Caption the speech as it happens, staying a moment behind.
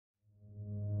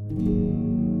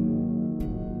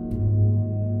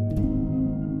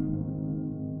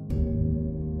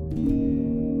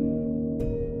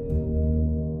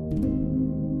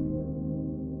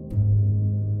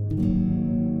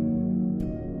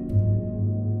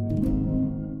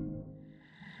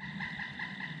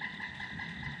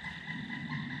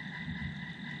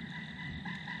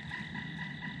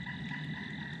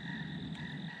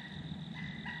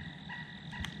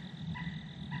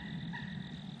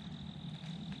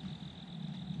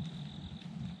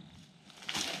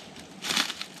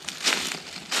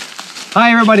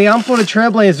Hi everybody, I'm Florida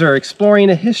Trailblazer, exploring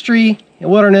the history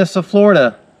and wilderness of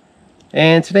Florida.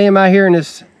 And today I'm out here in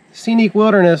this scenic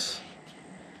wilderness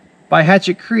by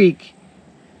Hatchet Creek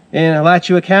in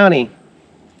Alachua County.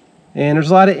 And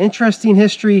there's a lot of interesting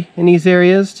history in these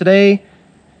areas. Today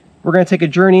we're going to take a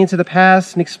journey into the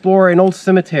past and explore an old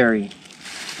cemetery.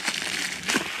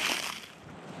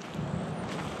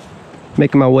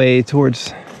 Making my way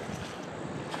towards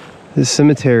this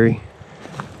cemetery,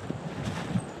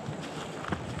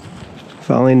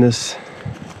 following this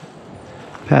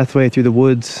pathway through the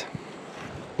woods.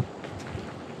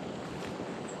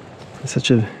 It's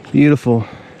such a beautiful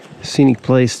scenic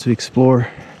place to explore.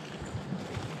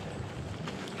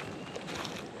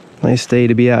 Nice day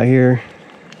to be out here.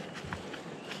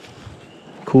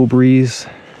 Cool breeze,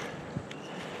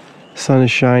 sun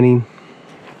is shining,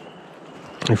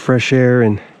 and fresh air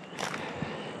and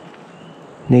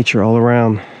nature all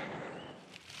around.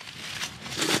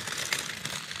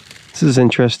 This is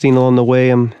interesting. Along the way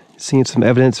I'm seeing some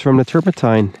evidence from the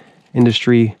turpentine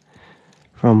industry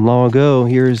from long ago.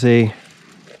 Here's a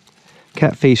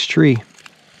cat-faced tree,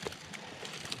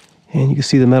 and you can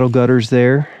see the metal gutters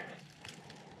there,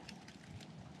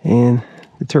 and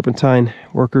the turpentine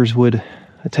workers would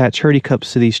attach hurdy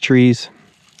cups to these trees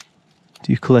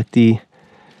to collect the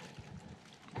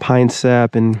pine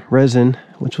sap and resin,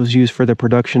 which was used for the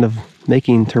production of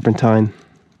making turpentine.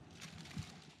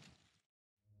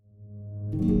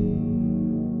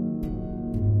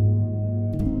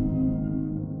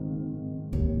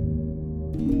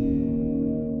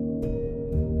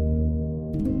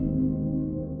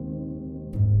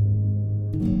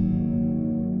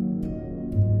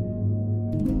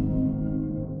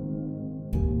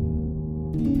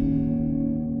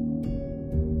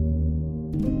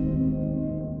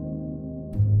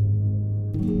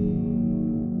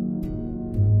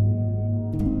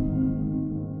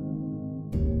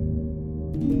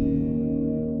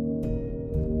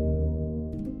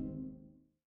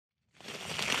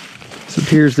 This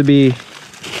appears to be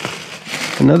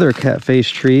another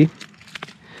cat-faced tree,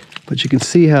 but you can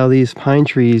see how these pine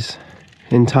trees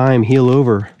in time heal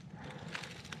over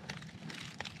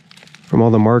from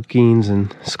all the markings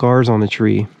and scars on the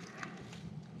tree.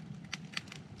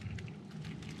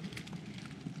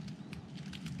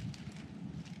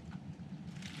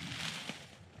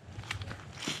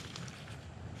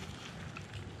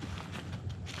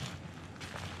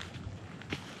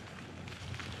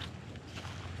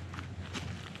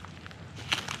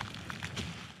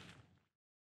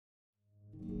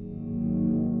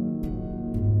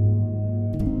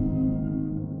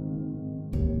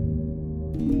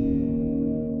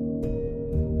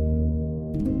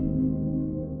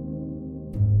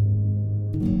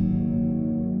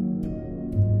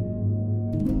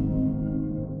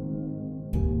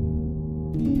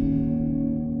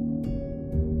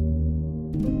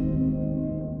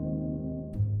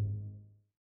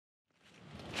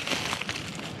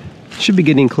 Should be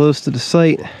getting close to the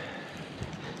site.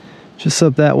 Just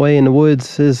up that way in the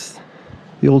woods is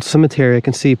the old cemetery. I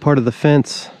can see part of the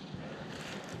fence.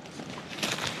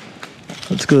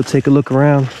 Let's go take a look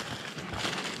around.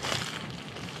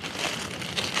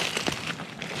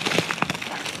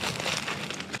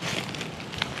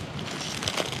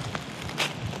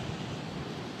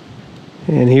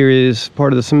 And here is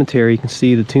part of the cemetery. You can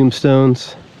see the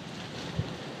tombstones.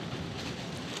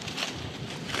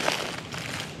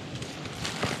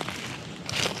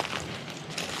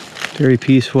 Very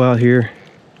peaceful out here.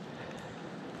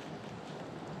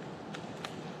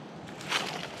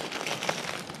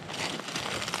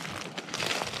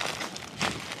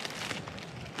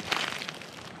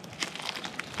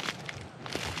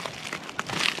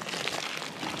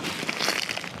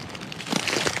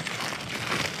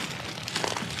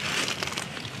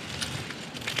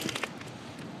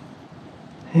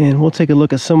 And we'll take a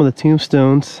look at some of the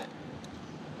tombstones,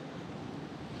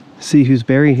 see who's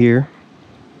buried here.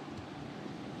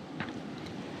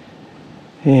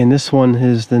 And this one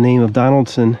is the name of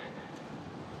Donaldson. He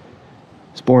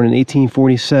was born in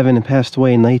 1847 and passed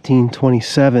away in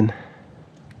 1927.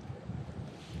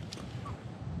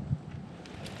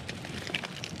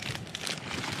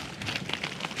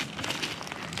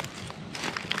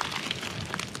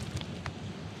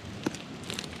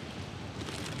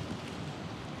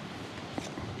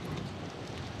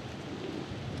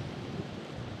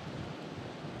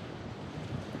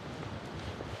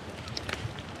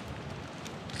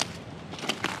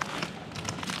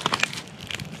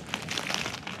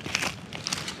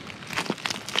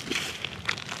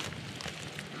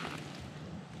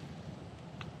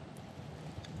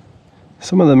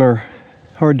 Some of them are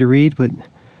hard to read, but you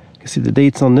can see the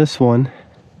dates on this one.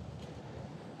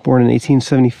 Born in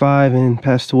 1875 and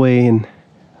passed away in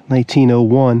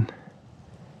 1901.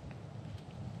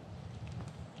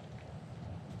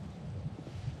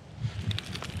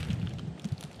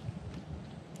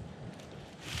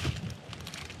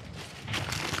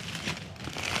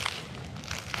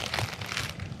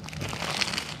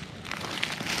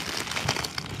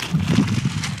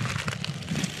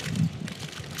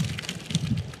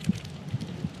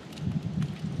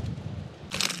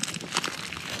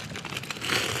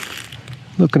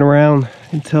 Looking around, you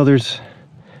can tell there's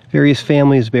various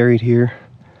families buried here.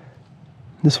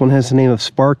 This one has the name of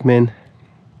Sparkman,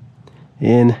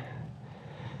 and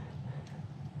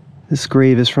this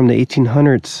grave is from the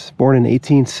 1800s, born in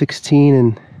 1816,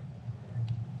 and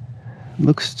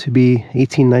looks to be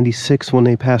 1896 when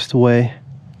they passed away.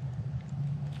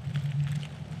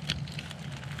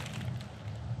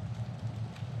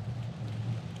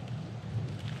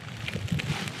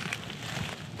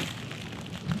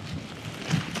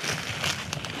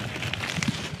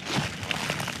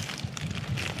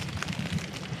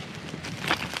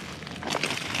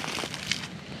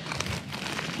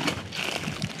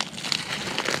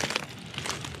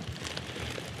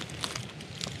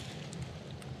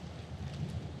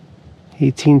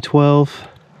 (1812)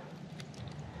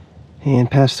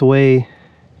 and passed away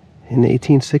in the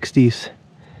 1860s.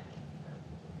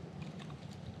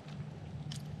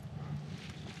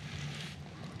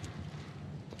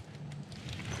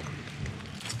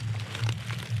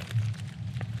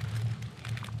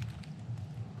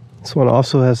 This one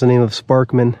also has the name of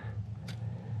Sparkman,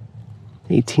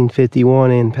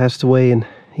 1851, and passed away in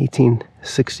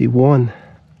 1861.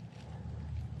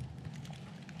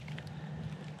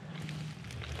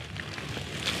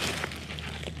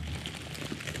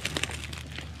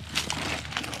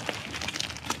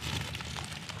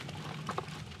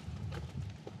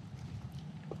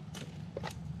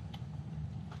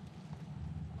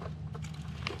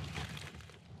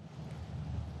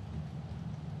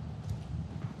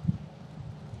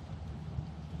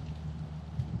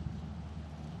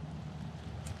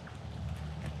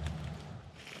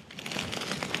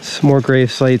 Some more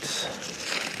grave sites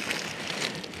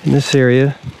in this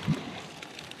area.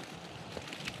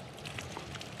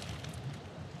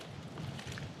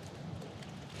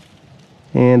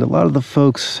 And a lot of the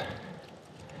folks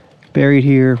buried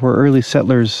here were early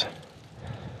settlers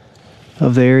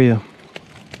of the area.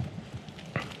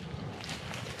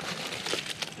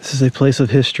 This is a place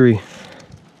of history.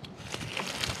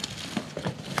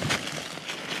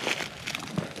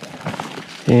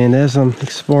 And as I'm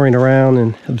exploring around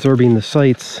and absorbing the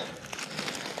sights,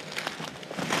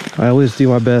 I always do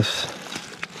my best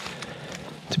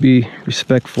to be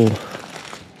respectful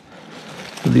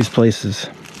of these places.